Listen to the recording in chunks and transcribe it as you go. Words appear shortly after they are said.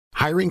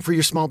Hiring for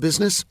your small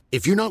business?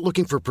 If you're not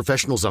looking for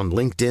professionals on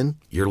LinkedIn,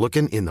 you're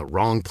looking in the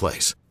wrong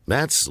place.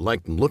 That's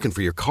like looking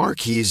for your car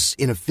keys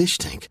in a fish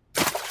tank.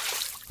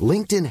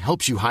 LinkedIn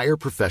helps you hire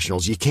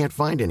professionals you can't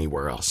find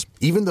anywhere else,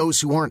 even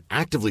those who aren't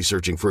actively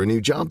searching for a new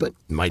job but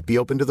might be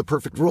open to the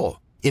perfect role.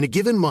 In a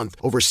given month,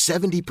 over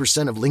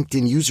 70% of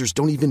LinkedIn users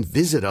don't even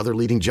visit other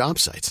leading job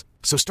sites.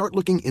 So start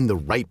looking in the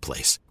right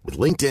place. With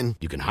LinkedIn,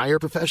 you can hire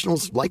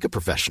professionals like a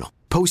professional.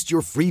 Post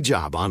your free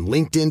job on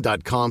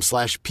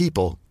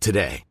linkedin.com/people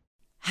today.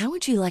 How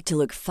would you like to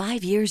look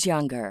 5 years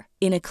younger?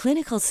 In a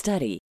clinical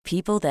study,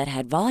 people that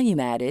had volume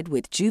added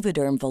with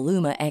Juvederm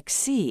Voluma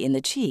XC in the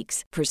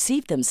cheeks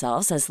perceived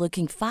themselves as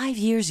looking 5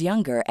 years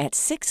younger at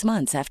 6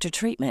 months after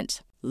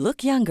treatment.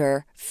 Look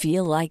younger,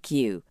 feel like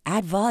you.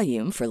 Add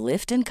volume for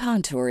lift and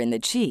contour in the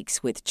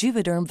cheeks with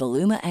Juvederm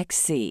Voluma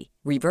XC.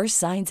 Reverse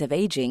signs of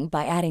aging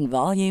by adding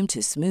volume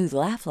to smooth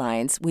laugh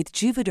lines with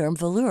Juvederm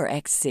Volure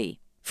XC.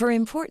 For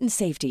important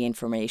safety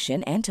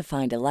information and to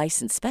find a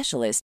licensed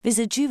specialist,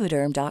 visit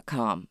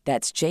Juvederm.com.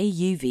 That's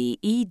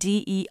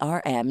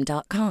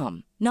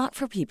JUVEDERM.com. Not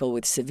for people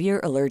with severe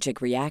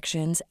allergic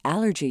reactions,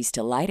 allergies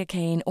to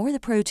lidocaine, or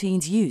the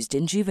proteins used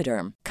in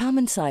Juvederm.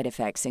 Common side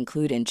effects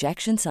include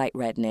injection site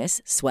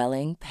redness,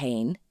 swelling,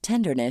 pain,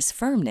 tenderness,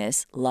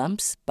 firmness,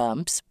 lumps,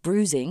 bumps,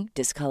 bruising,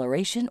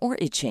 discoloration, or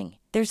itching.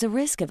 There's a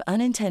risk of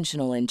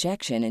unintentional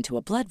injection into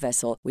a blood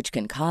vessel, which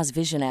can cause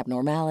vision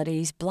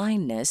abnormalities,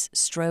 blindness,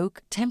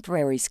 stroke,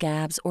 temporary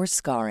scabs, or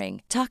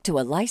scarring. Talk to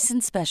a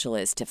licensed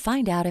specialist to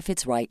find out if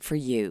it's right for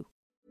you.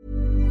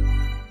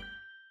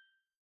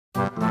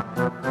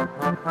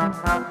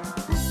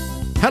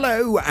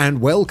 Hello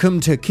and welcome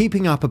to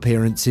Keeping Up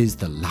Appearances,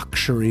 the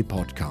Luxury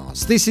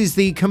Podcast. This is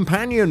the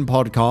companion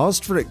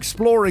podcast for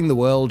exploring the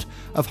world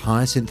of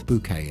Hyacinth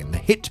Bouquet in the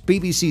hit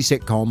BBC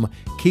sitcom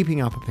Keeping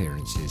Up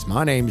Appearances.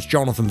 My name's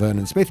Jonathan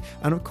Vernon Smith,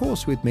 and of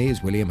course with me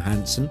is William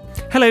Hanson.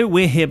 Hello,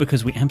 we're here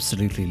because we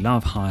absolutely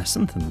love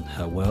Hyacinth and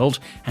her world,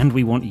 and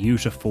we want you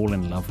to fall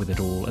in love with it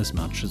all as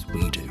much as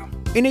we do.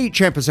 In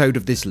each episode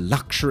of this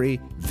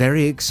luxury,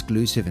 very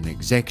exclusive and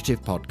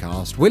executive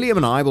podcast, William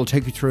and I will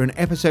take you through an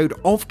episode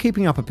of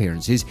Keeping Up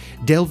Appearances,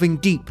 delving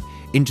deep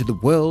into the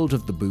world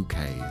of the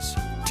bouquets.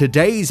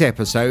 Today's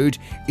episode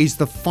is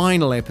the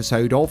final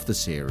episode of the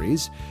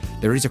series.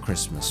 There is a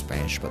Christmas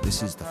special, but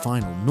this is the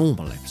final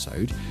normal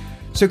episode.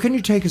 So can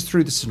you take us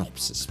through the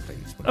synopsis,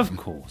 please? Of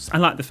course. I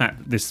like the fact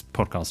that this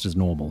podcast is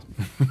normal.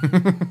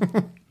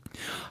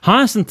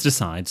 Hyacinth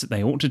decides that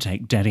they ought to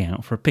take Daddy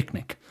out for a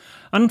picnic.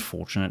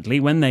 Unfortunately,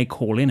 when they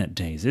call in at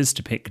Daisy's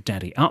to pick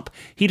Daddy up,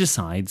 he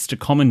decides to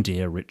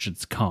commandeer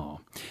Richard's car.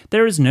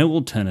 There is no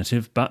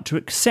alternative but to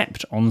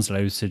accept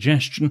Onslow's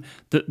suggestion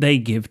that they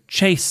give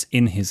chase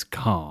in his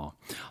car.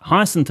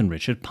 Hyacinth and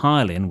Richard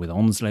pile in with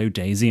Onslow,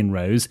 Daisy and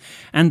Rose,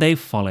 and they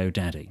follow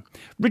Daddy.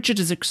 Richard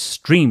is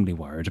extremely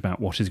worried about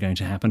what is going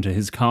to happen to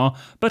his car,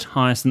 but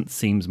Hyacinth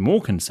seems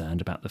more concerned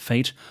about the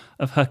fate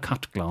of her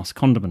cut-glass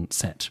condiment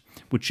set,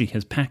 which she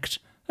has packed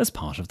as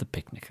part of the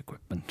picnic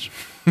equipment.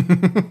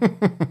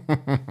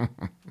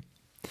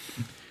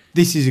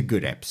 This is a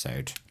good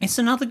episode. It's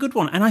another good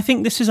one, and I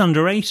think this is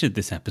underrated,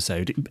 this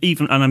episode,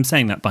 even, and I'm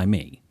saying that by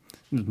me,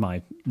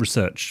 my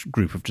research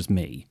group of just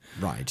me.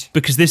 Right.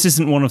 Because this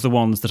isn't one of the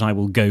ones that I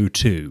will go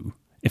to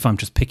if I'm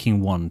just picking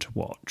one to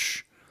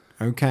watch.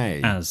 Okay.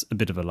 As a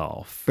bit of a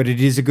laugh. But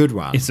it is a good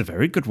one. It's a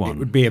very good one. It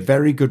would be a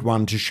very good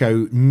one to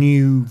show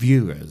new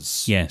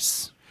viewers.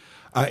 Yes.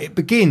 It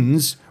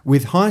begins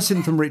with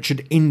Hyacinth and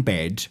Richard in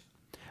bed,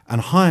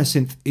 and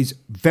Hyacinth is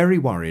very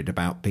worried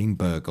about being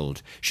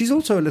burgled. She's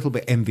also a little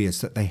bit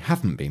envious that they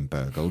haven't been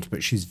burgled,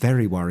 but she's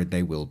very worried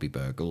they will be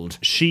burgled.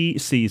 She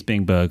sees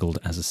being burgled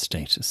as a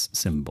status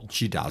symbol.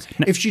 She does.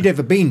 No. If she'd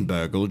ever been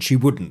burgled, she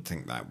wouldn't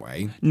think that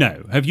way.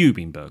 No. Have you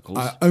been burgled?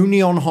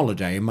 Only on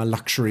holiday in my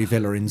luxury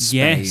villa in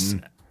Spain. Yes,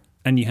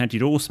 and you had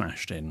your door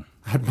smashed in.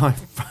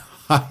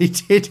 I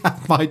did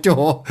have my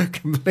door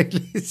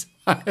completely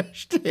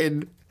smashed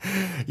in.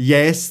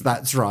 Yes,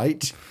 that's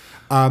right.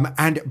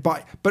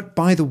 But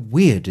by the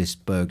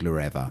weirdest burglar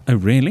ever. Oh,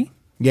 really?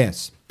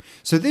 Yes.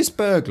 So this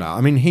burglar, I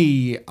mean,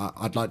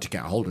 I'd like to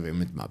get hold of him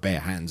with my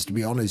bare hands, to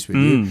be honest with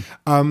you.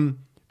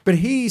 But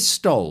he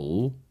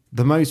stole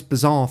the most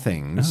bizarre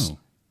things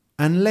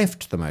and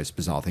left the most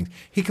bizarre things.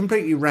 He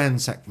completely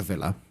ransacked the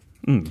villa.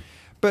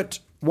 But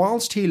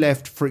whilst he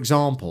left, for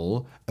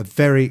example, a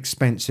very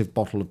expensive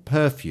bottle of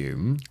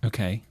perfume,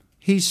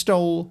 he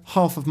stole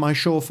half of my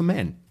Shaw for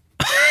Men.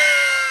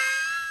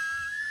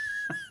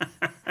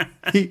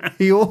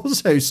 He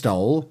also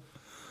stole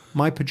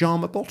my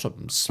pyjama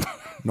bottoms,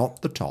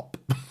 not the top.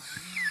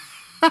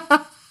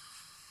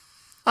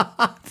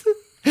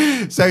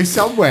 So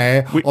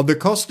somewhere on the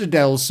Costa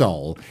del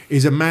Sol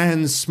is a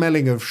man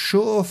smelling of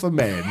Shaw for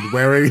Men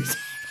wearing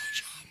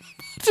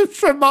bottoms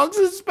from Marks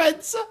and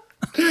Spencer.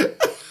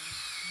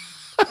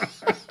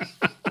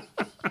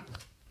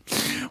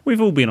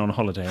 We've all been on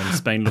holiday in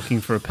Spain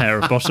looking for a pair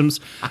of bottoms,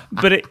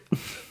 but it...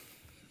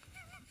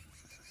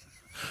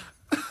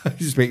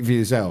 You speak for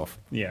yourself.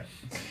 Yeah.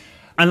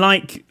 I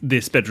like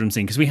this bedroom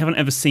scene because we haven't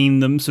ever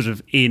seen them sort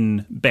of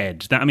in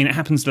bed. It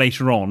happens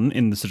later on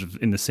in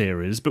the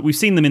series, but we've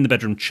seen them in the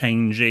bedroom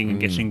changing and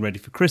getting ready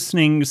for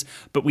christenings,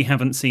 but we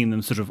haven't seen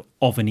them sort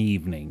of an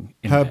evening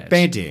in Her bed.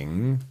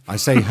 bedding, I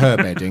say her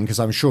bedding because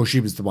I'm sure she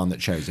was the one that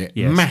chose it,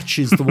 Yes.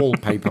 matches the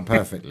wallpaper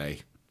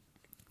perfectly.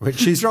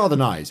 Which is rather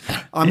nice.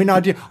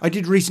 I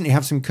did recently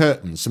have some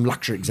curtains, some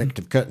luxury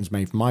executive curtains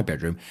made for my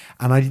bedroom,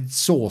 and I did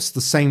source the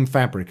same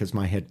fabric as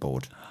my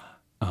headboard.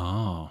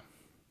 Oh.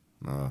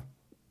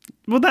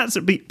 Well, that's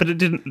a bit, but it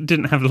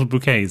didn't have little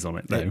bouquets on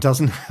it, though. It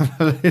doesn't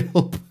have a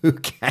little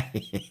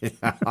bouquet.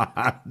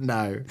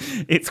 No.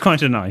 It's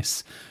quite a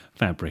nice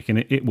fabric, and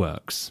it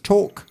works.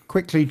 Talk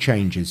quickly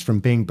changes from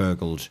being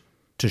burgled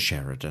to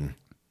Sheridan.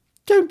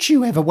 Don't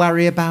you ever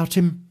worry about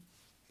him?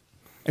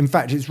 In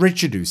fact, it's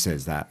Richard who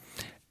says that.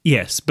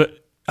 Yes,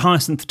 but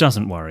Hyacinth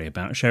doesn't worry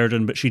about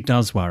Sheridan, but she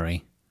does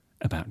worry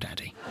about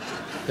Daddy.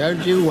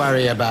 Don't you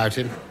worry about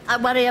him. I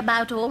worry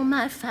about all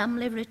my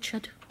family,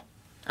 Richard.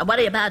 I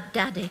worry about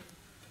Daddy.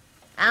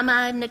 Am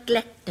I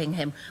neglecting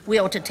him? We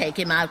ought to take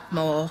him out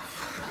more.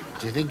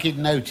 Do you think he'd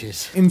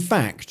notice? In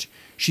fact,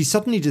 she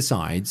suddenly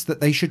decides that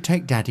they should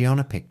take Daddy on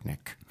a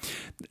picnic.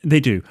 They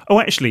do.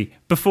 Oh, actually,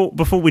 before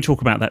we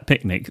talk about that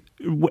picnic,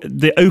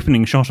 the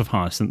opening shot of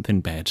Hyacinth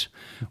in bed,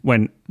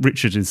 when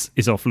Richard is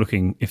off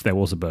looking if there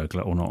was a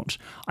burglar or not,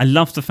 I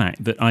love the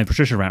fact that either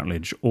Patricia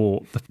Routledge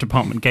or the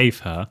department gave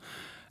her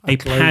a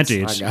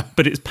padded, hanger.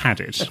 but it's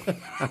padded.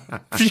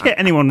 If you hit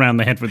anyone round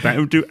the head with that, it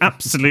would do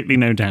absolutely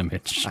no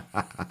damage.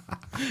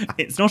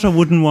 It's not a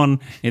wooden one,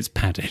 it's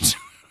padded.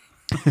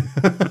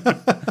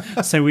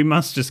 So we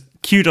must just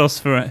kudos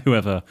for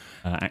whoever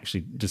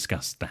actually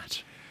discussed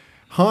that.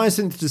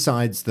 Hyacinth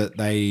decides that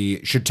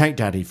they should take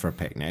Daddy for a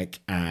picnic,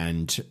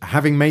 and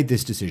having made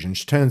this decision,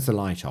 she turns the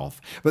light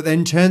off, but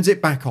then turns it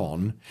back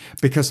on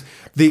because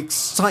the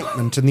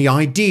excitement and the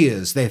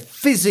ideas, they're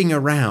fizzing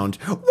around.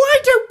 Why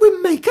don't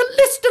we make a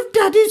list of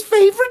Daddy's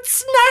favourite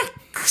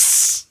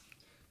snacks?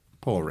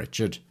 Poor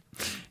Richard.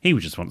 He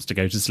just wants to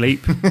go to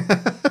sleep.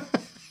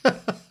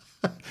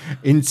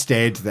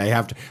 Instead, they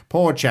have to...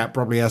 Poor chap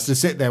probably has to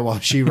sit there while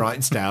she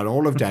writes down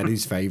all of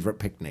Daddy's favourite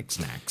picnic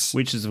snacks.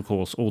 Which is, of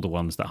course, all the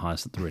ones that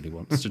Hyacinth really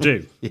wants to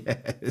do.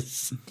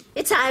 Yes.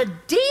 It's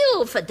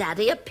ideal for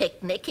Daddy, a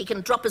picnic. He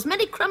can drop as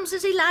many crumbs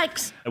as he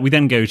likes. We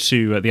then go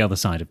to the other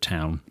side of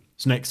town.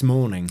 It's next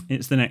morning.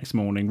 It's the next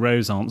morning.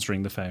 Rose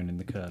answering the phone in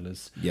the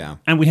Curlers. Yeah.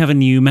 And we have a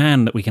new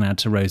man that we can add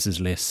to Rose's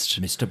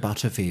list. Mr.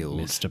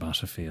 Butterfield. Mr.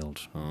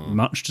 Butterfield.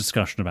 Much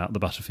discussion about the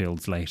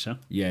Butterfields later.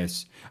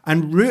 Yes.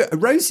 And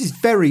Rose is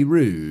very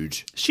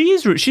rude. She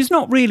is rude. She's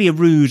not really a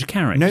rude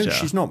character. No,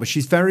 she's not, but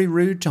she's very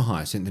rude to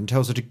Hyacinth and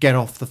tells her to get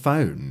off the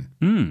phone.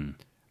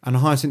 And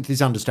Hyacinth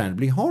is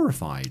understandably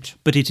horrified.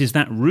 But it is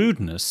that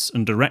rudeness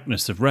and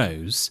directness of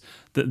Rose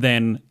that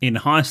then, in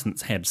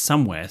Hyacinth's head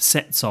somewhere,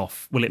 sets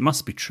off, well, it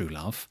must be true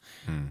love,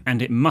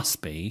 and it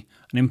must be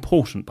an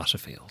important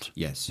Butterfield.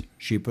 Yes.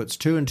 She puts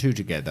 2 and 2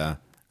 together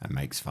and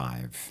makes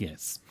 5.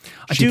 Yes.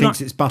 She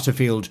thinks it's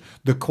Butterfield,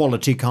 the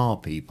quality car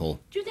people.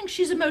 Do you think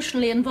she's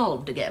emotionally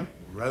involved again?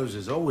 Rose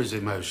is always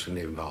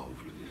emotionally involved.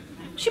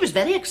 She was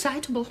very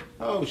excitable.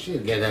 Oh, she'll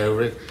get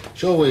over it.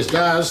 She always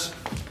does.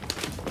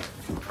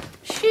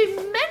 She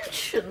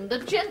mentioned the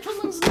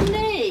gentleman's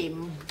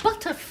name,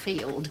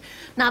 Butterfield.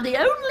 Now, the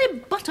only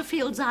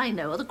Butterfields I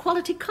know are the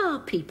quality car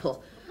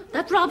people.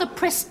 That rather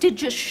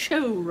prestigious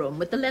showroom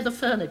with the leather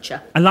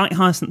furniture. I like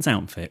Hyacinth's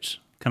outfit,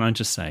 can I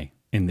just say,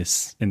 in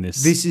this.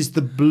 This is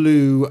the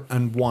blue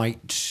and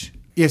white.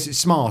 Yes, it's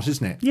smart,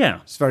 isn't it?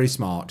 Yeah. It's very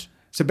smart.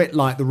 It's a bit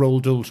like the Royal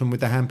Doulton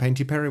with the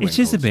hand-painted periwinkles.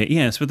 It is a bit,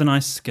 yes, with a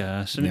nice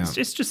skirt. And Yeah.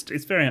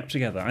 it's very up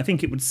together. I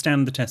think it would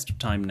stand the test of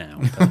time now,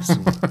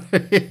 personally,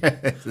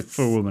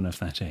 for a woman of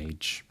that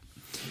age.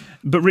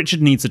 But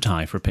Richard needs a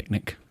tie for a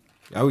picnic.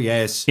 Oh,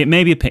 yes. It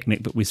may be a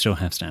picnic, but we still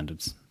have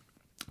standards,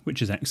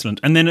 which is excellent.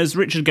 And then as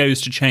Richard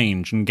goes to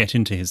change and get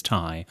into his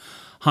tie,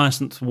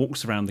 Hyacinth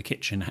walks around the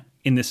kitchen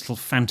in this little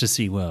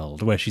fantasy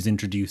world where she's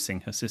introducing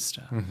her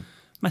sister.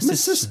 My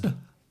sister.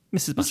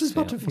 Mrs.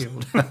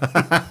 Butterfield.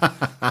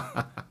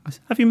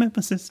 Have you met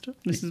my sister,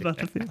 Mrs.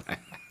 Butterfield?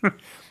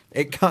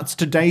 It cuts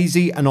to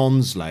Daisy and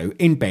Onslow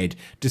in bed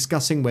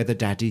discussing whether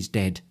Daddy's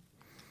dead.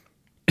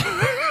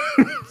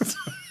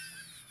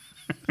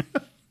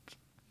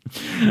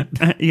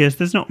 Yes,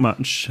 there's not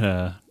much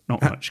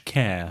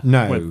care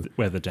No.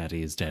 whether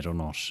Daddy is dead or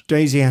not.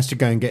 Daisy has to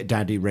go and get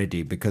Daddy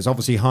ready because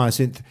obviously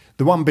Hyacinth,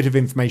 the one bit of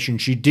information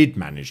she did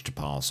manage to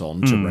pass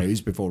on to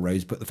Rose before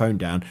Rose put the phone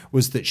down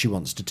was that she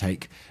wants to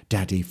take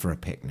Daddy for a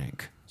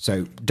picnic.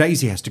 So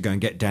Daisy has to go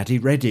and get Daddy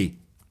ready.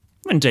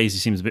 And Daisy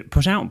seems a bit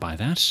put out by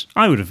that.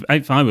 I would have,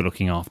 if I were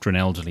looking after an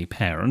elderly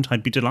parent,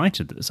 I'd be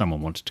delighted that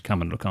someone wanted to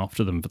come and look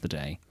after them for the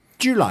day.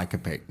 Do you like a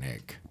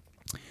picnic?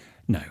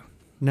 No.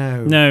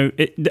 No. No,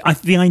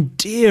 the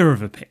idea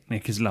of a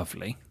picnic is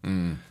lovely.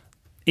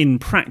 In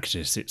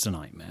practice, it's a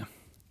nightmare.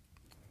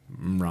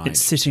 Right. It's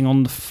sitting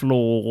on the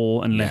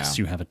floor unless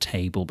Yeah. you have a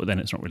table, but then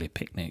it's not really a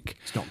picnic.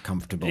 It's not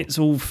comfortable. It's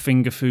all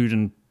finger food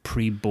and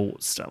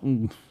pre-bought stuff.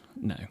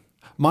 No.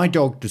 My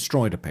dog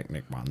destroyed a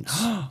picnic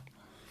once.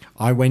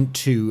 I went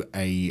to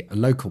a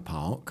local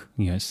park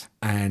Yes.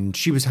 and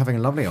she was having a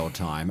lovely old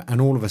time. And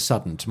all of a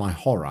sudden, to my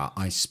horror,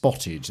 I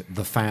spotted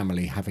the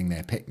family having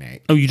their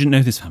picnic. Oh, you didn't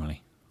know this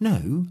family?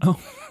 No. Oh.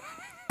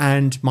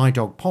 And my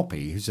dog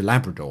Poppy, who's a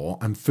Labrador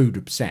and food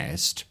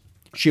obsessed,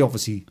 she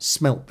obviously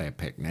smelt their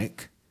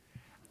picnic.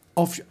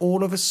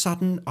 All of a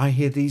sudden, I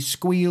hear these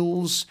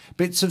squeals,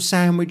 bits of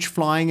sandwich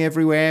flying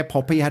everywhere.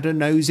 Poppy had her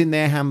nose in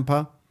their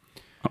hamper.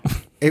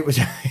 It was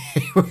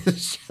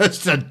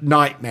just a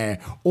nightmare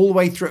all the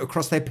way through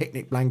across their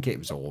picnic blanket. It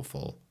was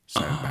awful.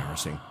 So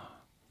embarrassing.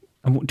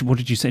 And what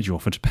did you say? Did you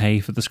offer to pay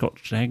for the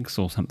Scotch eggs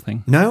or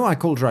something? No, I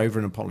called her over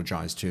and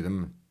apologised to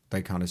them.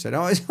 They kind of said,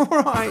 "Oh, it's all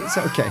right. It's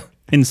okay."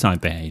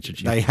 Inside they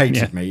hated you. They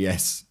hated me,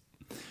 yes.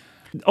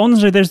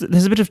 Honestly, there's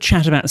a bit of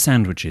chat about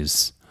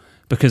sandwiches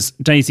because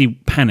Daisy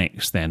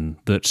panics then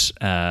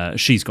that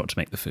she's got to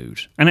make the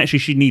food. And actually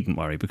she needn't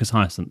worry because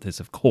Hyacinth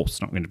is of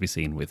course not going to be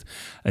seen with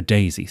a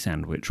Daisy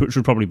sandwich, which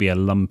would probably be a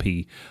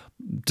lumpy,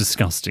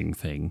 disgusting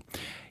thing.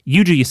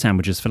 You do your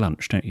sandwiches for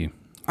lunch, don't you?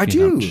 I For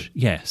your do. lunch.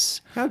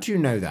 Yes. How do you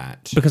know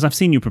that? Because I've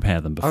seen you prepare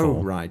them before.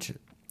 Oh, right.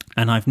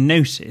 And I've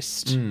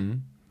noticed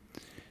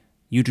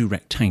you do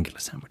rectangular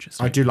sandwiches.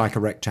 I do like a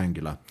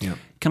rectangular. Yeah.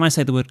 Can I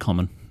say the word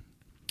common?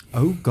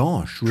 Oh,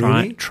 gosh,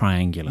 really?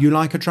 Triangular. You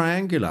like a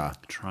triangular?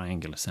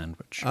 Triangular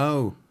sandwich.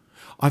 Oh.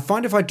 I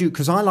find if I do,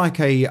 because I like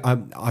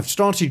I've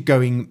started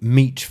going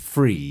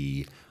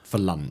meat-free for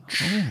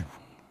lunch. Oh.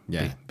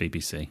 Yeah.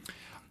 BBC.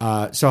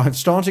 So I've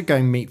started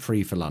going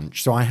meat-free for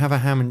lunch. So I have a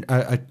ham and...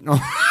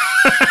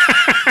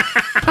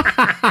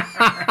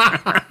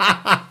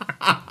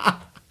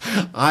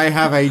 I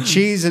have a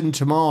cheese and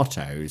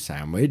tomato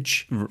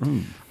sandwich.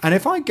 And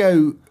if I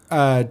go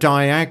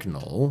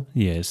diagonal,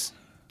 Yes.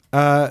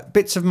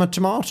 bits of my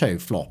tomato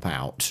flop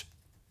out.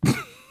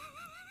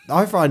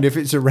 I find if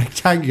it's a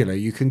rectangular,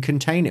 you can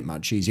contain it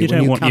much easier. You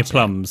don't want cut your it.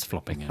 plums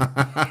flopping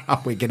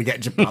out. We're going to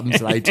get to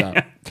plums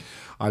later.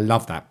 I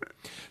love that.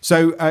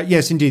 So,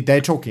 yes, indeed,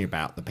 they're talking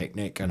about the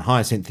picnic and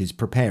Hyacinth is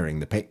preparing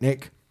the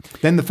picnic.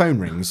 Then the phone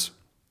rings.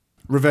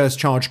 Reverse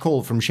charge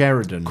call from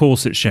Sheridan. Of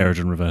course, it's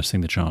Sheridan reversing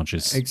the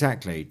charges.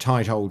 Exactly.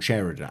 Tight old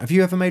Sheridan. Have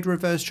you ever made a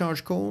reverse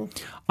charge call?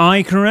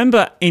 I can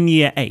remember in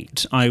year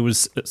 8, I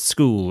was at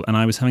school and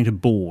I was having to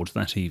board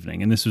that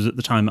evening. And this was at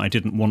the time I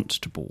didn't want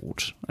to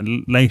board.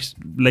 I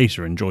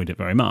later enjoyed it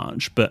very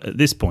much. But at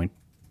this point...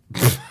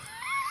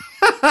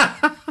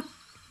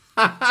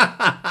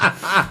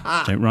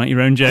 Don't write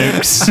your own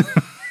jokes.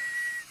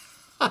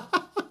 I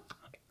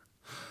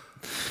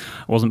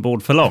wasn't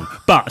bored for long.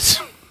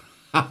 But...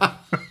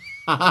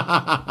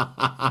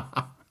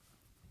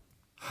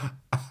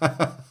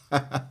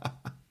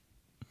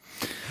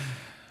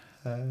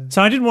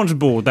 So I didn't want to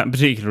board that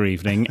particular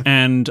evening,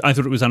 and I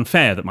thought it was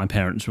unfair that my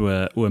parents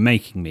were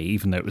making me,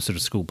 even though it was sort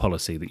of school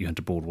policy that you had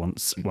to board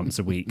once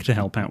a week to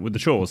help out with the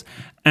chores.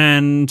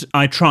 And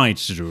I tried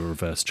to do a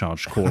reverse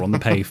charge call on the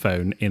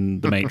payphone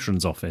in the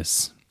matron's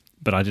office,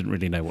 but I didn't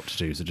really know what to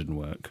do, so it didn't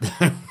work.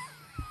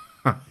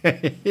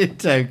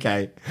 It's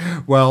okay.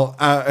 Well,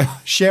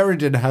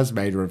 Sheridan has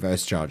made a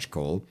reverse charge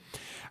call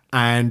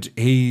and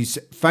he's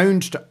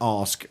phoned to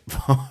ask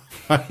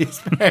for his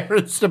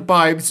parents to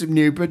buy him some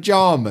new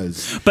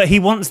pyjamas. But he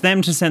wants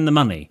them to send the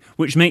money,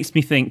 which makes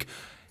me think,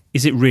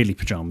 is it really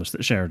pyjamas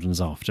that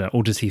Sheridan's after,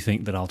 or does he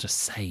think that I'll just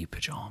say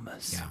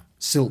pyjamas? Yeah,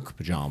 silk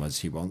pyjamas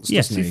he wants,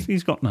 Yes, doesn't he?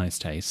 he's got nice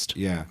taste.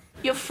 Yeah.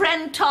 Your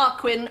friend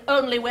Tarquin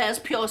only wears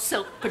pure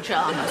silk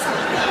pyjamas.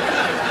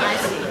 I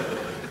see.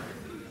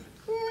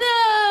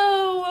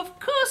 No, of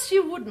course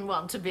you wouldn't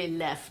want to be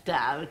left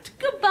out.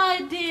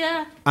 Goodbye,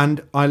 dear.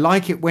 And I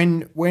like it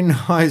when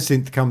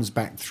Hyacinth comes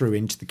back through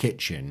into the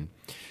kitchen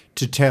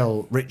to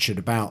tell Richard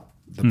about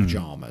the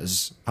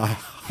pyjamas. I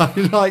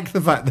like the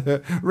fact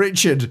that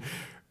Richard,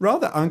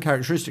 rather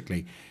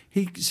uncharacteristically,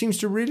 he seems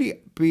to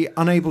really be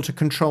unable to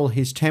control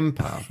his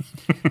temper.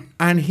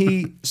 And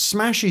he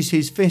smashes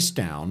his fist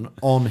down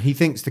on, he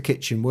thinks, the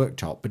kitchen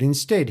worktop, but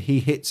instead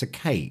he hits a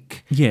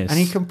cake. Yes. And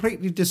he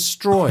completely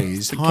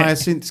destroys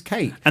Hyacinth's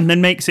cake. And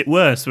then makes it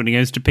worse when he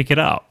goes to pick it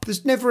up.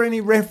 There's never any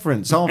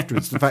reference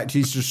afterwards to the fact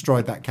he's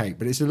destroyed that cake,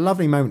 but it's a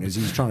lovely moment as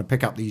he's trying to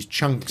pick up these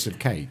chunks of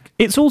cake.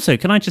 It's also,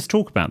 can I just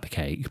talk about the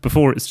cake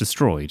before it's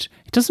destroyed?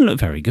 It doesn't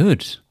look very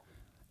good.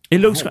 It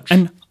looks,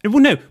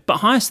 but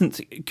Hyacinth,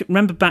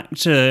 remember back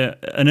to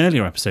an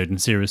earlier episode in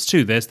Series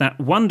 2, there's that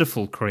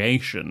wonderful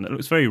creation that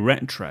looks very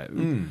retro,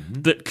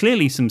 that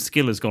clearly some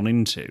skill has gone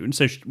into, and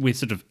so we're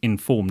sort of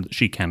informed that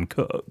she can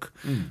cook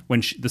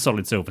when the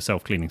solid silver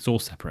self-cleaning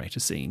sauce separator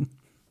scene.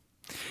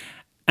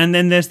 And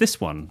then there's this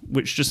one,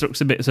 which just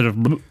looks a bit sort of...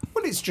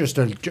 Well, it's just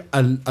a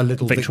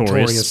little Victoria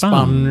Victoria sponge.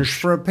 sponge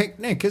for a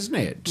picnic, isn't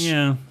it?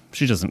 Yeah,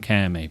 she doesn't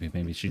care, maybe.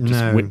 Maybe she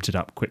just whipped it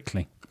up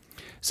quickly.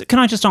 So can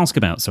I just ask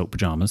about silk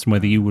pyjamas and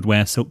whether you would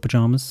wear silk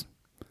pyjamas?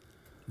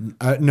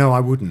 No, I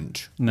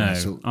wouldn't.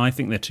 No, I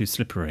think they're too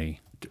slippery.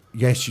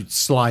 Yes, you'd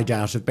slide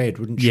out of bed,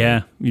 wouldn't you?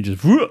 Yeah, you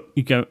just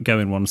go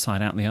in one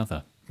side, out the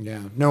other.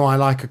 Yeah. No, I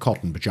like a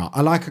cotton pyjama.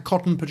 I like a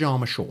cotton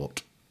pyjama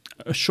short.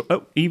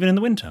 Even in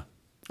the winter?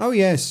 Oh,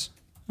 yes.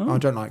 I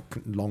don't like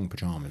long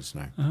pyjamas,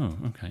 no. Oh,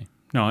 okay.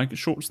 No, I get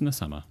shorts in the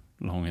summer,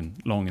 long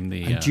in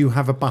the... And do you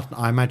have a button?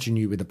 I imagine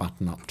you with a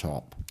button up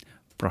top.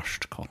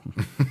 brushed cotton.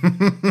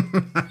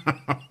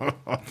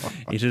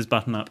 It is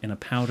buttoned up in a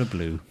powder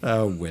blue.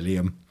 Oh,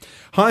 William.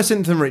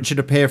 Hyacinth and Richard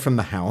appear from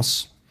the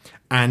house,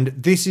 and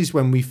this is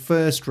when we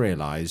first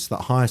realise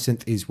that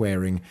Hyacinth is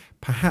wearing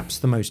perhaps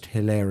the most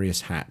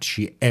hilarious hat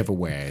she ever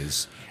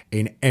wears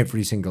in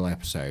every single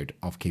episode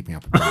of Keeping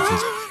Up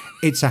Appearances.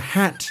 It's a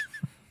hat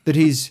that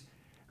is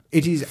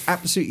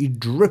absolutely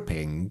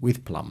dripping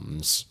with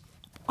plums.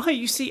 Oh,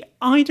 you see,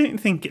 I don't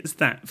think it's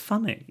that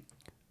funny.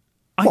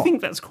 I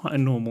think that's quite a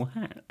normal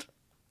hat.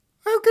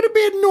 How could it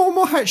be a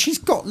normal hat? She's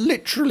got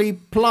literally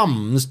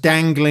plums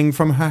dangling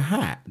from her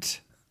hat.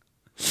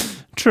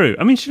 True.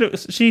 I mean,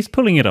 she's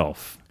pulling it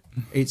off.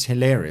 It's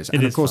hilarious. It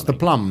and is of course, funny. the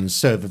plums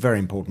serve a very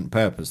important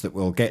purpose that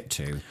we'll get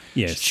to.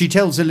 Yes. She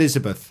tells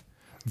Elizabeth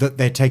that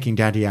they're taking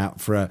Daddy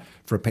out for a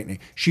picnic.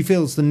 She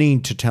feels the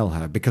need to tell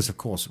her because, of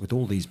course, with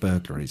all these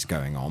burglaries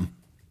going on.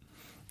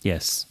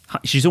 Yes.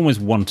 She's always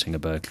wanting a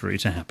burglary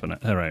to happen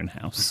at her own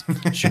house.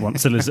 She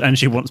wants and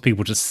she wants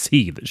people to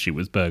see that she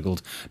was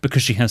burgled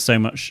because she has so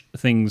much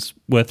things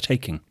worth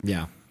taking.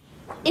 Yeah.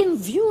 In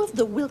view of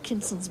the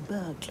Wilkinsons'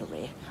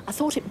 burglary, I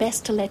thought it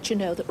best to let you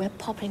know that we're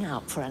popping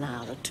out for an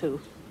hour or two.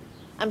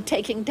 I'm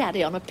taking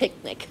Daddy on a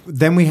picnic.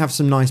 Then we have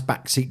some nice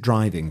backseat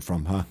driving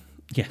from her.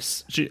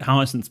 Yes.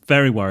 Hyacinth's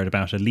very worried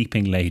about a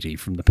leaping lady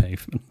from the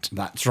pavement.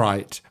 That's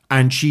right.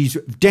 And she's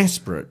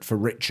desperate for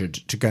Richard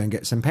to go and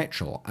get some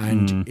petrol.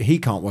 And he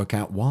can't work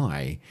out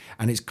why.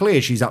 And it's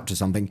clear she's up to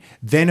something.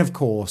 Then, of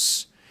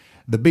course,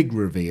 the big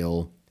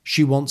reveal,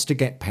 she wants to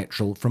get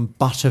petrol from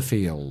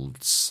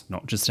Butterfields.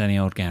 Not just any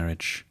old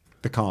garage.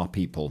 The car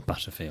people.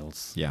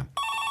 Butterfields. Yeah.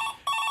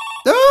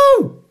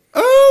 Oh,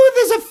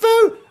 there's a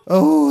phone.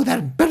 Oh,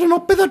 that better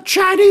not be the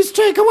Chinese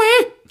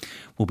takeaway.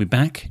 We'll be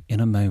back in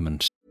a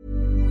moment.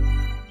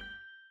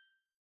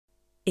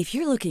 If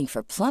you're looking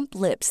for plump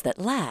lips that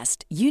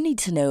last, you need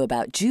to know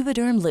about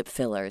Juvederm lip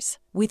fillers.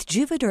 With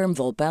Juvederm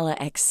Volbella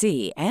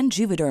XC and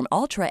Juvederm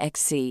Ultra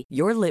XC,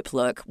 your lip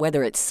look,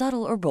 whether it's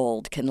subtle or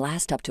bold, can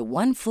last up to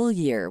 1 full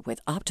year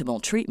with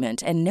optimal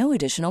treatment and no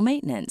additional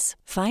maintenance.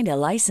 Find a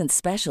licensed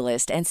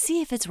specialist and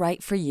see if it's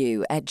right for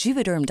you at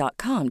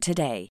Juvederm.com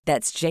today.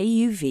 That's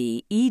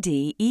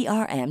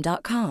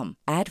JUVEDERM.com.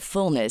 Add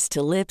fullness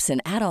to lips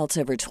in adults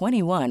over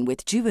 21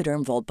 with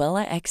Juvederm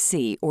Volbella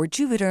XC or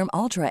Juvederm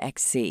Ultra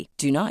XC.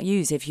 Do not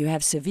use if you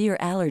have severe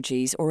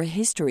allergies or a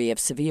history of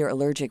severe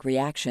allergic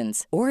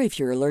reactions, or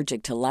if you're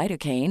allergic to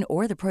lidocaine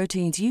or the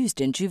proteins used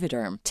in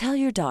Juvederm. Tell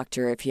your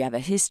doctor if you have a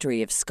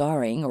history of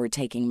scarring or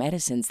taking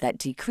medicines that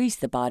decrease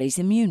the body's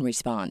immune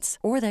response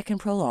or that can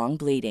prolong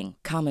bleeding.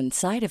 Common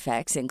side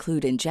effects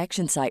include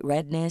injection site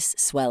redness,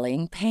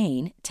 swelling,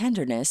 pain,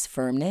 tenderness,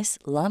 firmness,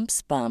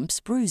 lumps, bumps,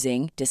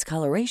 bruising,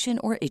 discoloration,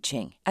 or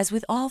itching. As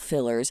with all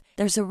fillers,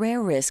 there's a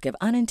rare risk of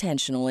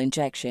unintentional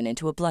injection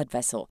into a blood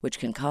vessel, which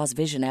can cause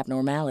vision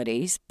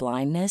abnormalities,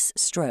 blindness,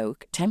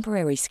 stroke,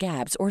 temporary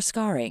scabs, or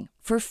scarring.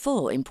 For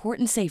full,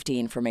 important safety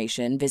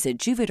information, visit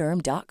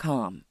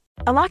Juvederm.com.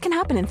 A lot can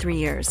happen in 3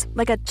 years,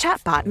 like a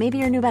chatbot may be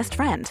your new best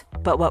friend.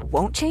 But what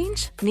won't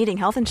change? Needing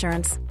health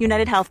insurance.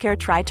 United Healthcare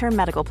Tri-Term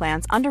Medical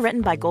Plans,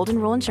 underwritten by Golden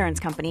Rule Insurance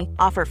Company,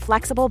 offer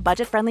flexible,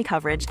 budget-friendly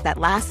coverage that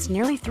lasts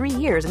nearly 3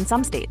 years in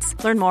some states.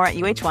 Learn more at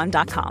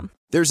UH1.com.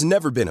 There's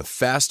never been a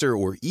faster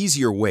or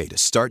easier way to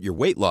start your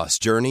weight loss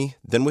journey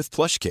than with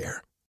PlushCare.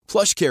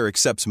 PlushCare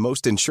accepts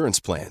most insurance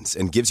plans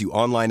and gives you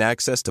online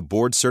access to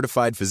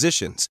board-certified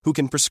physicians who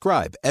can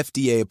prescribe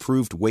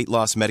FDA-approved weight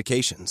loss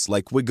medications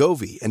like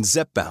Wegovy and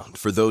Zepbound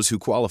for those who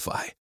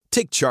qualify.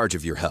 Take charge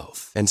of your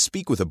health and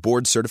speak with a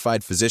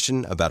board-certified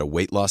physician about a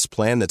weight loss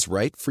plan that's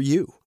right for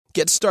you.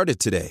 Get started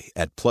today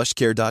at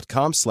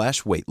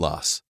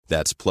plushcare.com/weightloss.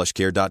 That's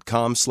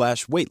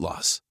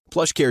plushcare.com/weightloss.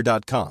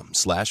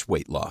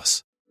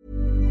 plushcare.com/weightloss.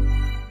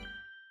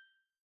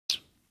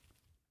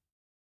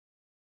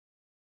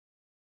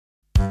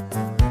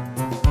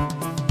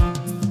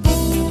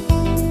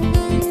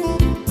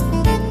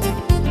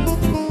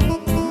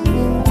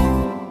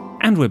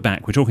 And we're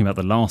back. We're talking about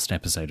the last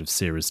episode of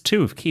Series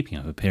 2 of Keeping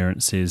Up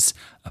Appearances,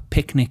 A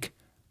Picnic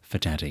for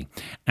Daddy.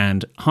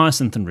 And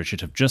Hyacinth and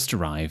Richard have just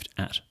arrived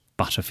at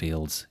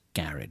Butterfield's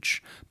garage.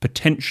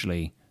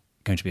 Potentially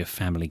going to be a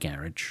family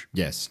garage.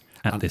 Yes.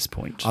 At this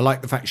point. I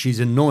like the fact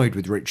she's annoyed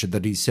with Richard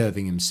that he's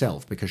serving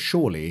himself, because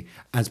surely,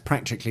 as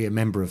practically a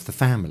member of the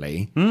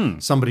family,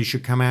 somebody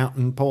should come out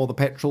and pour the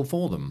petrol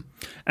for them.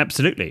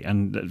 Absolutely.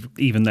 And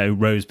even though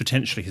Rose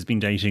potentially has been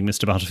dating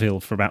Mr.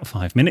 Butterfield for about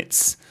 5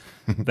 minutes,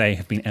 they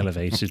have been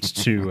elevated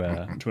to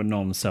a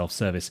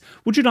non-self-service.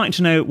 Would you like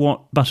to know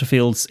what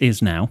Butterfield's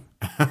is now?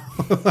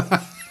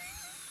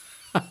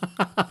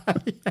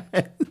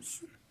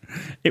 Yes.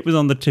 It was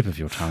on the tip of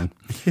your tongue.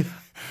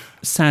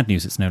 Sad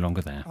news, it's no longer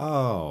there.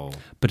 Oh.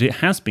 But it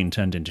has been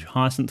turned into,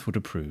 Hyacinth would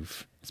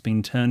approve, it's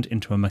been turned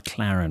into a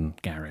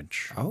McLaren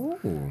garage.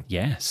 Oh.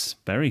 Yes,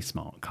 very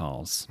smart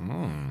cars.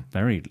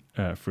 Very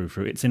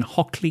frou-frou. It's in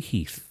Hockley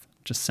Heath,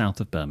 just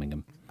south of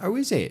Birmingham. Oh,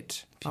 is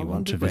it? If you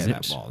want to visit.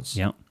 Where that was.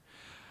 Yeah.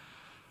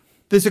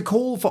 There's a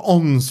call for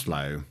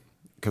Onslow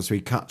because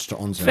we cut to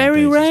Onslow.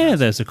 Very and Daisy's rare house.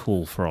 there's a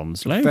call for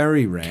Onslow.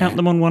 Very rare. Count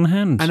them on one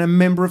hand. And a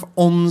member of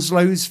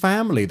Onslow's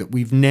family that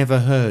we've never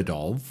heard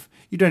of.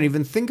 You don't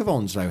even think of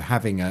Onslow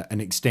having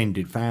an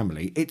extended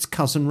family. It's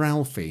cousin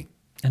Ralphie.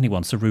 And he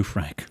wants a roof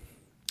rack.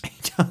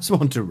 He does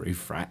want a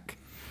roof rack.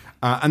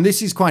 And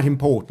this is quite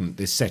important,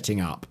 this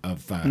setting up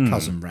of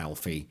cousin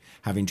Ralphie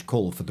having to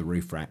call for the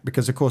roof rack,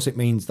 because, of course, it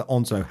means that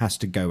Onslow has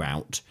to go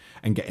out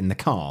and get in the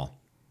car.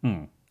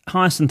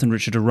 Hyacinth and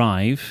Richard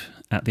arrive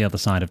at the other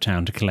side of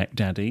town to collect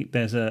Daddy.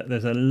 There's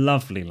a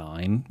lovely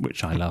line,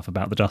 which I love,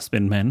 about the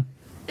dustbin men.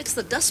 It's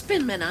the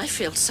dustbin men I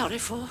feel sorry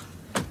for.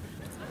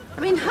 I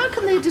mean, how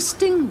can they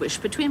distinguish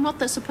between what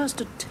they're supposed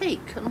to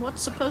take and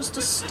what's supposed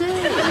to stay?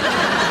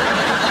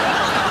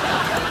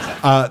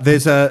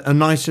 There's a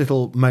nice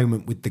little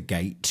moment with the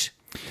gate.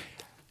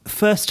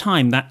 First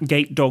time that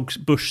gate dog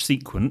bush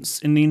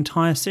sequence in the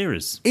entire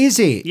series. Is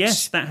it?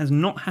 Yes, that has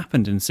not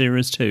happened in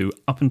series 2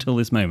 up until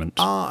this moment.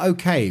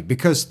 Okay,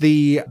 because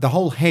the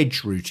whole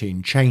hedge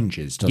routine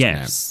changes, doesn't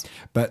Yes. it?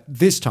 But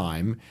this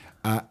time,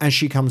 as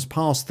she comes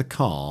past the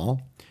car,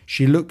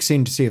 she looks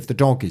in to see if the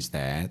dog is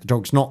there. The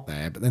dog's not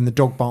there, but then the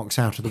dog barks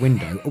out of the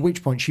window, at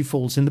which point she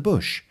falls in the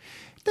bush.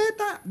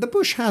 The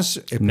bush has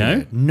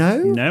appeared.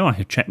 No, I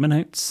have checked my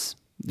notes.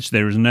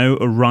 There is no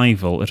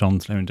arrival at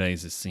Onslow and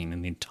Daisy's scene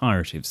in the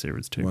entirety of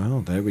series 2.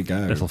 Well, there we go.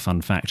 Little fun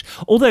fact.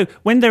 Although,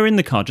 when they're in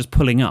the car just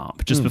pulling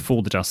up, just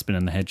before the dustbin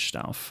and the hedge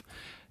stuff,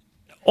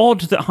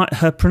 odd that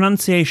her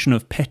pronunciation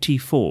of petit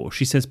four,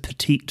 she says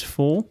petite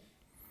four,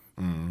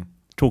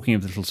 talking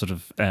of little sort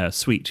of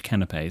sweet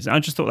canapes. I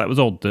just thought that was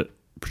odd that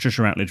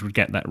Patricia Routledge would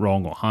get that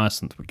wrong, or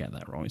Hyacinth would get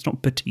that wrong. It's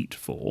not petite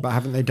four. But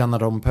haven't they done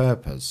that on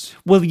purpose?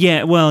 Well,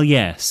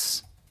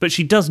 yes. But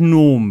she does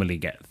normally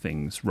get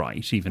things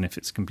right, even if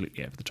it's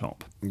completely over the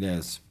top.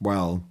 Yes.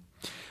 Well,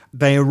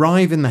 they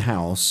arrive in the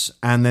house,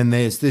 and then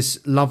there's this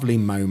lovely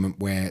moment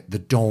where the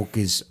dog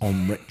is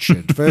on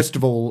Richard. First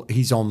of all,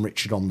 he's on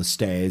Richard on the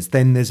stairs.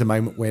 Then there's a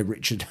moment where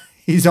Richard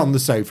is on the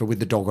sofa with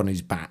the dog on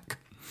his back.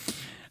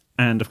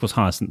 And, of course,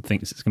 Hyacinth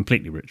thinks it's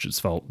completely Richard's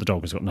fault. The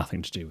dog has got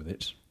nothing to do with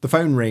it. The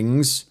phone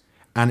rings,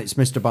 and it's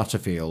Mr.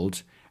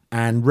 Butterfield,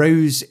 and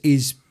Rose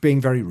is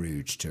being very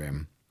rude to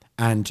him.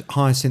 And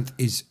Hyacinth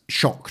is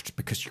shocked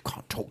because you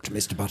can't talk to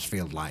Mr.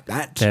 Butterfield like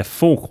that. Their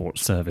forecourt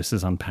service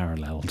is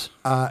unparalleled.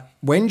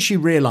 When she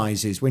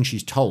realises, when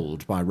she's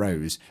told by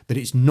Rose that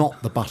it's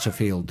not the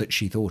Butterfield that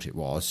she thought it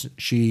was,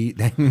 she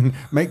then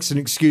makes an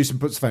excuse and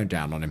puts the phone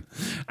down on him.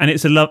 And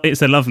it's a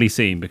lovely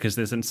scene because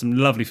there's some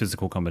lovely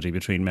physical comedy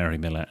between Mary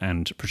Miller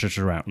and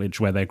Patricia Routledge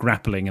where they're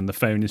grappling and the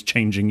phone is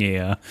changing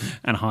ear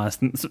and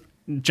Hyacinth's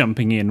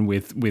jumping in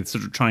with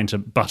sort of trying to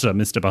butter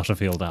Mr.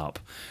 Butterfield up.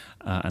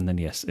 And then,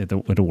 yes, it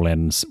all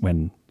ends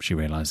when she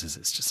realises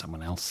it's just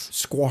someone else.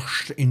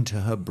 Squashed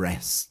into her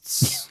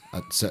breasts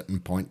at certain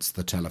points,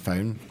 the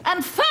telephone.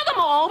 And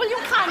furthermore, will you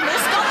kindly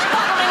stop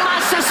bothering my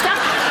sister?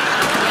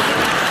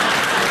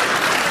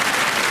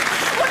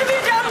 What have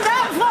you done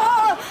that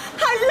for?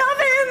 I love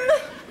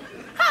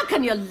him. How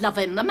can you love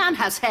him? The man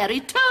has hairy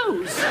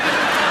toes.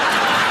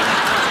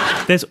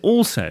 There's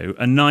also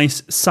a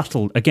nice,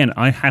 subtle... Again,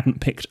 I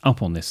hadn't picked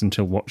up on this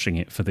until watching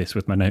it for this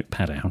with my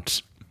notepad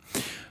out.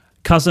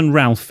 Cousin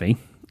Ralphie,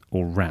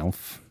 or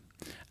Ralph,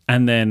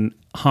 and then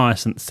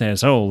Hyacinth says,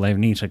 they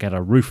need to get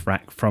a roof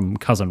rack from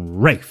Cousin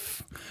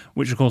Rafe,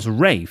 which, of course,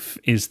 Rafe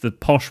is the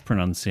posh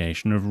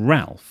pronunciation of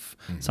Ralph,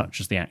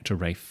 such as the actor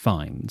Rafe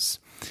Fiennes.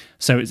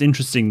 So it's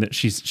interesting that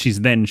she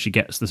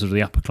gets the sort of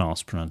the upper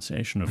class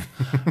pronunciation of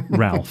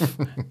Ralph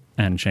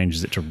and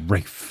changes it to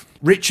Rafe.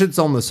 Richard's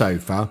on the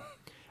sofa,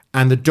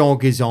 and the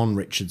dog is on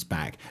Richard's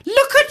back.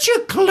 Look at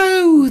your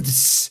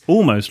clothes!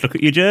 Almost look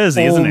at your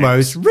jersey, isn't it?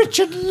 Almost.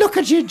 Richard, look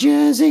at your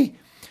jersey.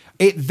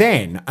 It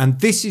then,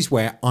 and this is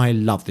where I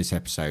love this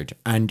episode,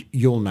 and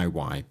you'll know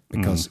why,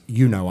 because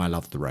you know I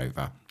love the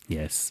Rover.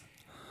 Yes.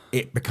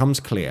 It becomes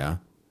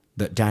clear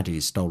that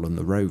Daddy's stolen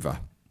the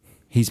Rover.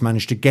 He's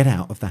managed to get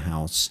out of the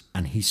house,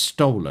 and he's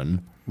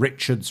stolen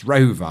Richard's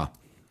Rover.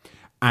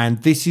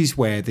 And this is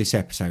where this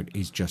episode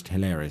is just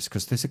hilarious,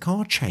 because there's a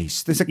car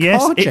chase. There's a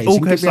car chase. It all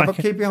goes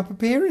keeping up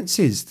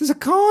appearances. There's a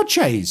car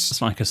chase.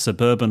 It's like a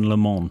suburban Le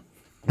Mans.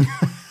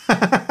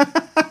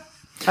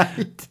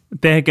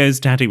 There goes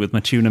Daddy with my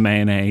tuna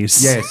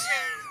mayonnaise. Yes.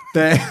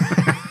 There.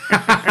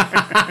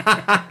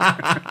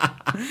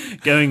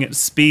 Going at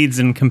speeds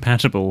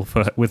incompatible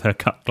with her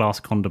cut glass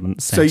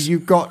condiment set. So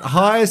you've got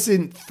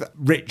Hyacinth,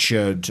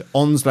 Richard,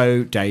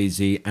 Onslow,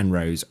 Daisy and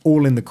Rose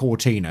all in the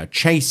Cortina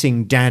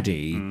chasing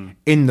Daddy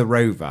in the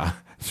Rover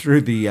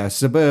through the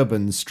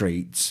suburban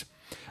streets,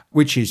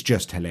 which is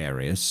just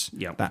hilarious.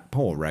 Yep. That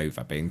poor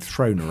Rover being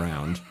thrown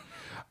around.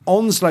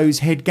 Onslow's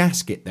head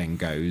gasket then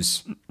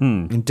goes,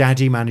 and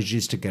Daddy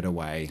manages to get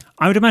away.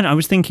 I would imagine. I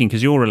was thinking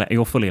because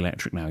you're fully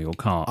electric now. Your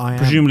car, I am.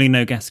 Presumably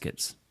no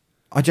gaskets.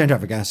 I don't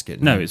have a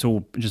gasket. No, it's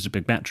all just a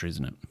big battery,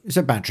 isn't it? It's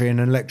a battery and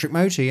an electric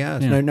motor. Yeah,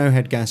 no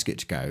head gasket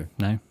to go.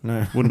 No,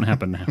 wouldn't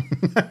happen now.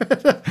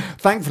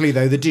 Thankfully,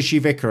 though, the Dishy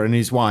Vicar and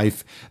his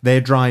wife, they're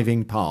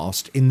driving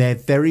past in their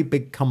very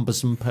big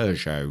cumbersome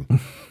Peugeot.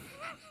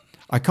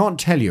 I can't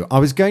tell you. I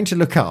was going to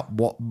look up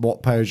what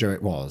Peugeot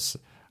it was,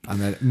 and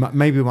then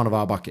maybe one of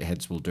our bucket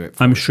heads will do it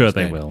for I'm us sure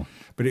instead. they will.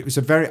 But it was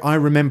I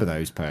remember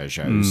those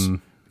Peugeots.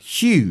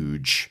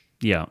 Huge,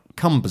 Yeah,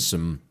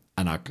 cumbersome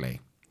and ugly.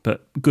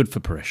 but good for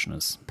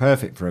parishioners.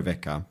 Perfect for a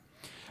vicar.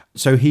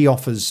 So he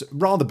offers,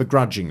 rather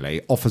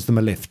begrudgingly, offers them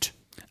a lift.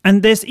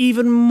 And there's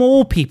even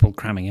more people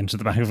cramming into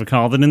the back of a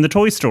car than in the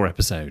Toy Store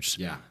episode.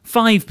 Yeah.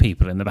 5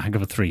 people in the back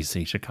of a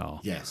 3-seater car.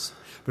 Yes.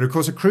 But of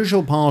course, a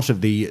crucial part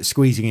of the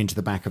squeezing into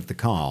the back of the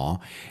car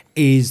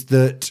is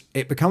that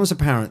it becomes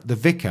apparent the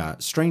vicar,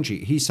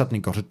 strangely, he's suddenly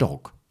got a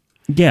dog.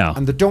 Yeah.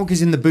 And the dog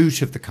is in the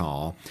boot of the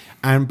car.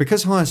 And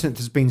because Hyacinth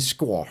has been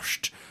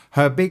squashed,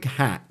 her big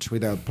hat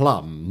with her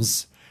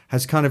plums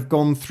has kind of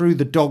gone through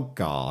the dog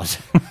guard.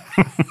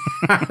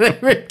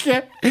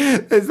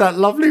 There's that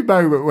lovely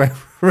moment where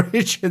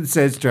Richard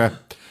says to her,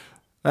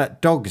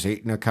 "That dog's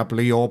eaten a couple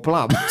of your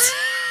plums."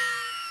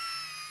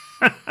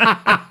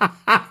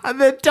 And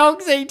the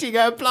dog's eating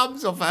her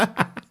plums off her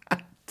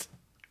hat.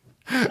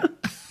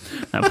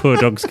 That poor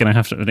dog's going to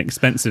have an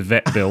expensive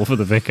vet bill for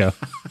the vicar.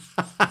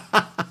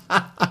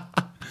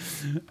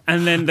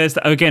 And then there's,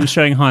 again,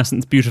 showing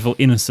Hyacinth's beautiful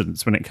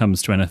innocence when it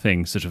comes to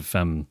anything sort of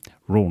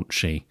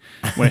raunchy,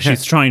 where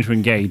she's trying to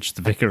engage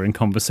the vicar in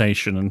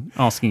conversation and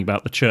asking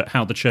about the church,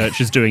 how the church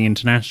is doing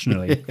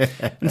internationally.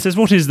 And says,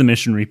 what is the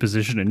missionary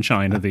position in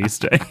China these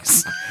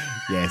days?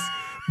 Yes.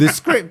 The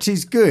script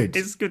is good.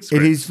 It's good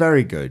script. It is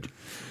very good.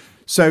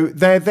 So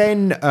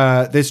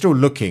they're still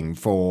looking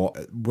for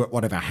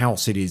whatever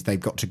house it is they've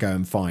got to go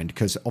and find,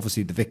 because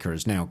obviously the vicar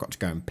has now got to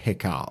go and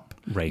pick up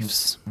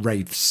Rafe's.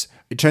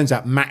 It turns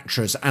out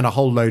mattress and a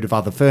whole load of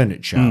other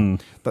furniture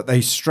that they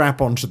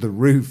strap onto the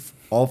roof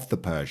of the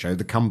Peugeot,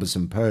 the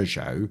cumbersome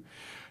Peugeot.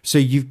 So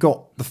you've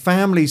got the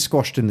family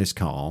squashed in this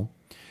car.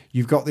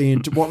 You've got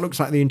what looks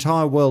like the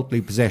entire worldly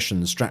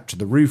possessions strapped to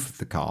the roof of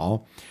the car.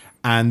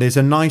 And there's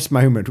a nice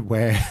moment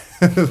where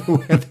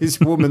this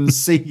woman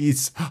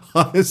sees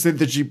Hyacinth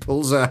that she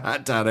pulls her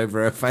hat down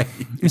over her face.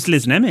 It's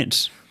Liz and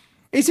Emmett.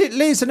 Is it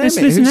Liz and It's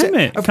Emmett? Liz and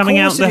Emmett Of coming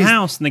out course the it is.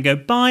 house and they go,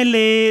 bye,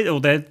 Liz. Or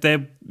it's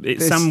They're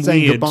some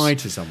saying weird goodbye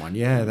to someone.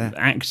 Yeah,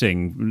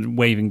 acting,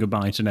 waving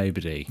goodbye to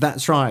nobody.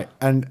 that's right.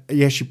 And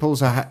yeah, she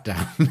pulls her hat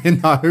down in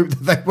the hope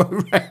that they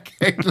won't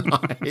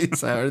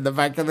recognise her in the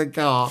back of the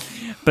car.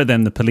 But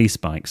then the police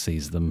bike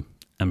sees them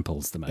and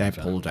pulls them They're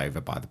over. pulled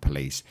over by the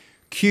police.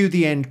 Cue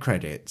the end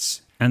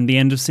credits. And the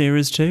end of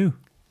series 2.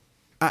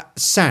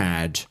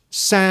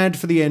 Sad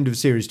for the end of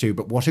series 2,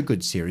 but what a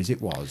good series it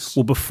was.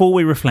 Well, before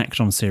we reflect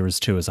on series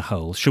 2 as a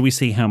whole, shall we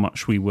see how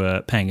much we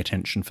were paying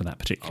attention for that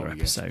particular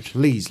episode?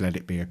 Please let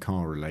it be a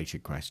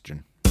car-related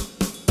question.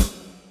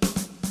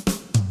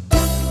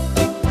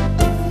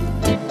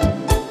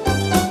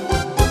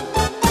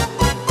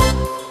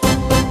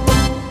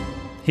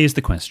 Here's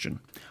the question.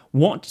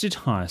 What did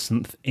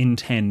Hyacinth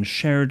intend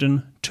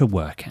Sheridan to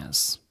work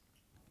as?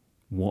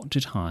 What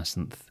did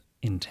Hyacinth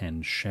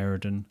intend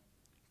Sheridan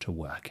to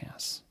work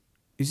as?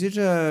 Is it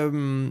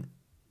a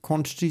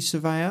quantity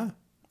surveyor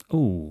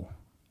Oh,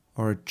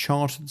 or a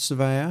chartered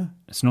surveyor?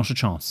 it's not a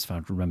chance if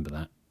I'd remember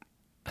that.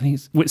 I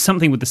think it's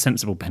something with the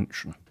sensible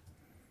pension.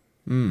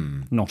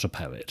 Not a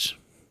poet.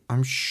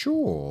 I'm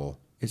sure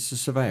it's a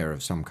surveyor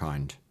of some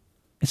kind.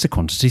 It's a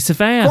quantity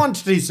surveyor.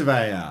 Quantity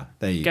surveyor.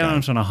 There you Go go.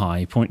 out on a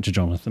high, point to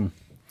Jonathan.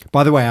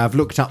 By the way, I've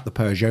looked up the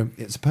Peugeot.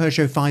 It's a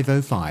Peugeot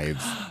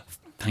 505.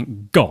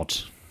 Thank God.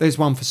 There's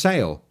one for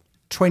sale.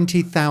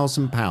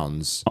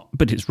 £20,000. Oh,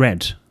 but it's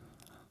red.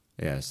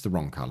 Yeah, it's the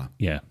wrong colour.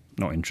 Yeah,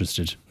 not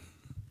interested.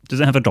 Does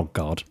it have a dog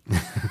guard?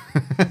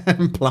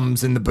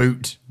 Plums in the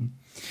boot.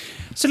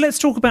 So let's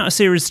talk about a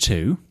series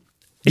 2.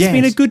 It's Yes.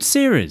 been a good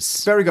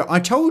series. Very good. I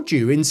told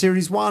you in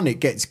series 1 it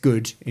gets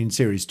good in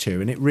series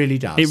 2, and it really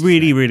does. It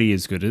really, really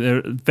is good.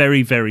 They're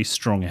very, very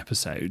strong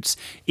episodes.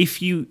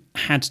 If you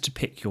had to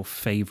pick your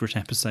favourite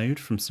episode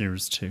from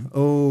series 2,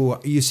 Oh,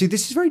 you see,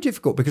 this is very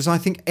difficult because I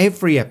think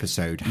every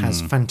episode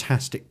has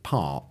fantastic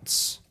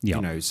parts. Yeah.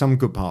 You know, some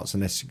good parts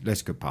and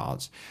less good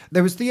parts.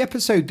 There was the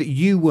episode that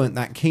you weren't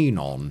that keen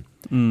on,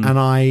 and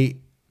I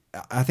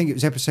think it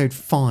was episode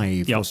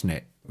 5, Yep. wasn't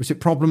it? Was it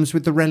Problems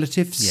with the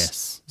Relatives?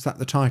 Yes. Is that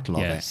the title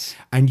Yes. of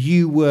it? And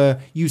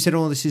you said,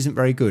 oh, this isn't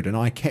very good. And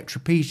I kept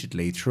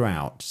repeatedly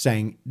throughout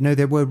saying, no,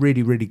 there were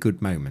really, really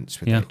good moments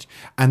with Yeah. it.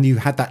 And you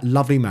had that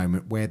lovely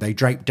moment where they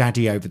drape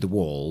Daddy over the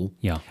wall.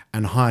 Yeah.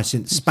 And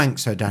Hyacinth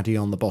spanks her daddy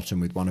on the bottom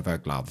with one of her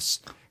gloves.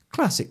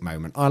 Classic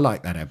moment. I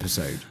like that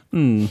episode.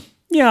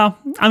 yeah,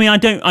 I mean,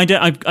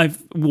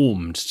 I've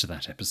warmed to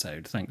that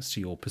episode thanks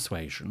to your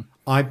persuasion.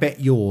 I bet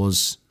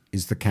yours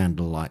is the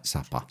candlelight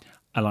supper.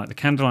 I like the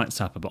candlelight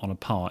supper, but on a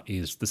par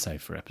is the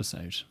sofa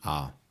episode.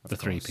 Ah, The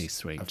three-piece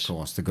suite. Of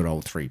course, the good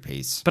old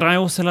 3-piece. But I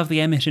also love the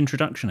Emmett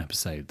introduction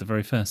episode, the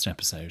very first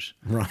episode.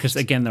 Right. Because,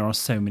 again, there are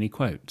so many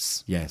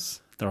quotes.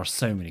 Yes. There are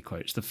so many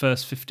quotes. The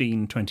first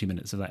 15, 20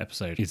 minutes of that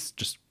episode is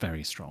just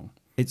very strong.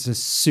 It's a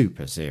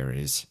super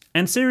series.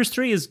 And series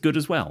 3 is good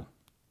as well.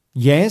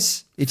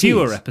 Yes, it is.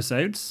 Fewer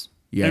episodes.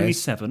 Yes. Only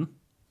 7.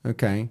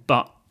 Okay.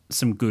 But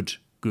some good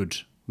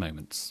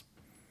moments.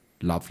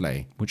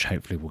 Lovely. which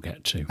hopefully we'll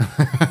get to.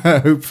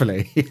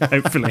 Hopefully.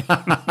 Hopefully.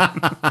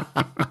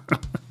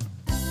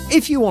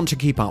 If you want to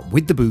keep up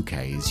with the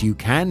bouquets, you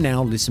can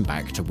now listen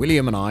back to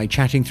William and I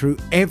chatting through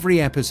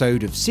every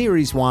episode of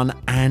Series 1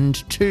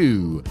 and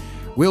 2.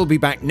 We'll be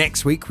back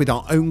next week with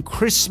our own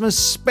Christmas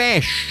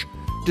special,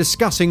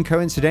 discussing,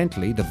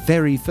 coincidentally, the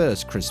very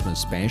first Christmas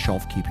special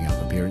of Keeping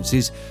Up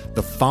Appearances,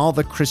 the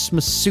Father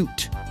Christmas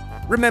Suit.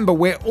 Remember,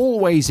 we're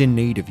always in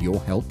need of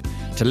your help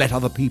to let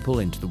other people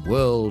into the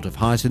world of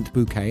Hyacinth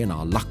Bouquet and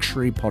our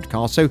luxury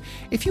podcast. So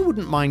if you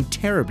wouldn't mind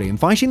terribly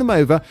inviting them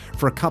over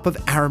for a cup of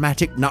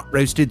aromatic nut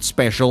roasted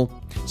special,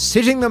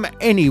 sitting them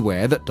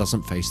anywhere that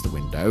doesn't face the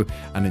window,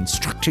 and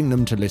instructing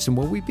them to listen,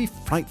 well, we'd be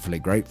frightfully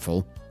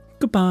grateful.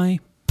 Goodbye.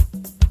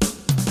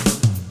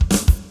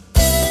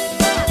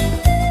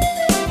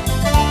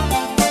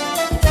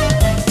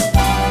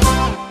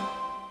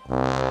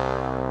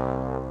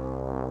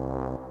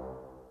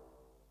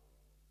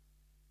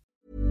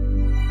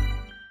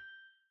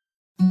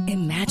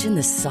 Imagine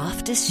the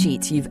softest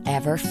sheets you've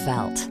ever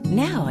felt.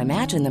 Now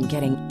imagine them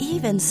getting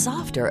even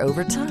softer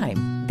over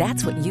time.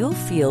 That's what you'll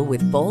feel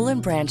with Boll &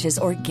 Branch's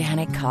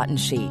organic cotton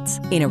sheets.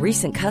 In a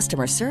recent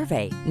customer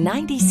survey,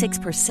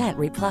 96%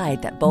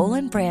 replied that Boll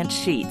 & Branch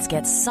sheets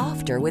get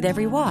softer with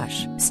every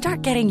wash.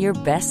 Start getting your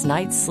best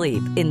night's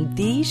sleep in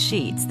these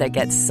sheets that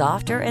get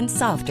softer and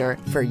softer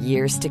for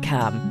years to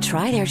come.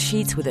 Try their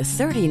sheets with a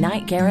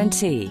 30-night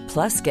guarantee.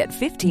 Plus, get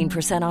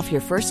 15% off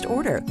your first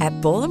order at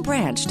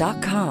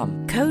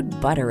bollandbranch.com.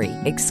 Code BUTTERY.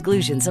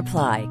 Exclusions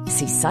apply.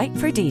 See site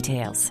for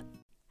details.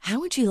 How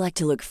would you like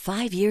to look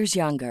 5 years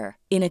younger?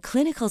 In a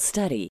clinical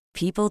study,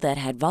 people that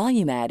had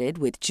volume added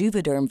with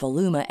Juvederm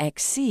Voluma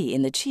XC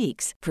in the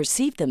cheeks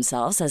perceived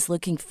themselves as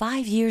looking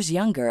 5 years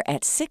younger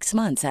at 6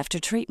 months after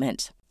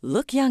treatment.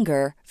 Look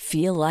younger,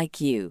 feel like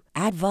you.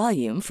 Add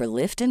volume for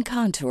lift and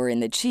contour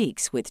in the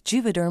cheeks with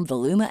Juvederm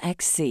Voluma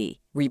XC.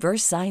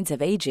 Reverse signs of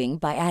aging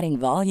by adding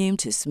volume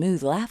to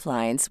smooth laugh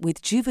lines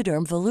with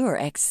Juvederm Volure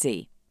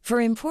XC. For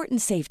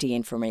important safety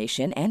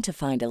information and to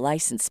find a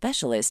licensed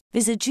specialist,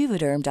 visit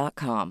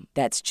Juvederm.com.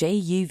 That's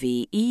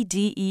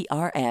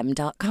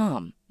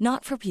JUVEDERM.com.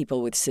 Not for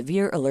people with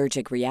severe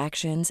allergic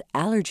reactions,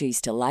 allergies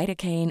to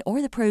lidocaine,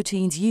 or the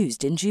proteins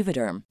used in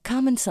Juvederm.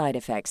 Common side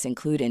effects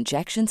include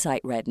injection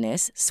site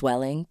redness,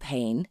 swelling,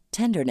 pain,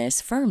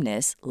 tenderness,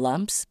 firmness,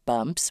 lumps,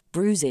 bumps,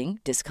 bruising,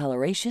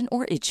 discoloration,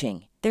 or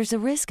itching. There's a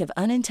risk of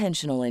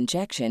unintentional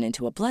injection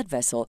into a blood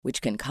vessel,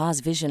 which can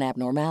cause vision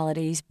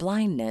abnormalities,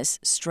 blindness,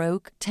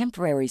 stroke,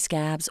 temporary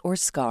scabs, or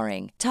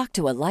scarring. Talk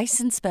to a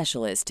licensed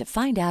specialist to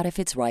find out if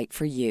it's right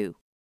for you.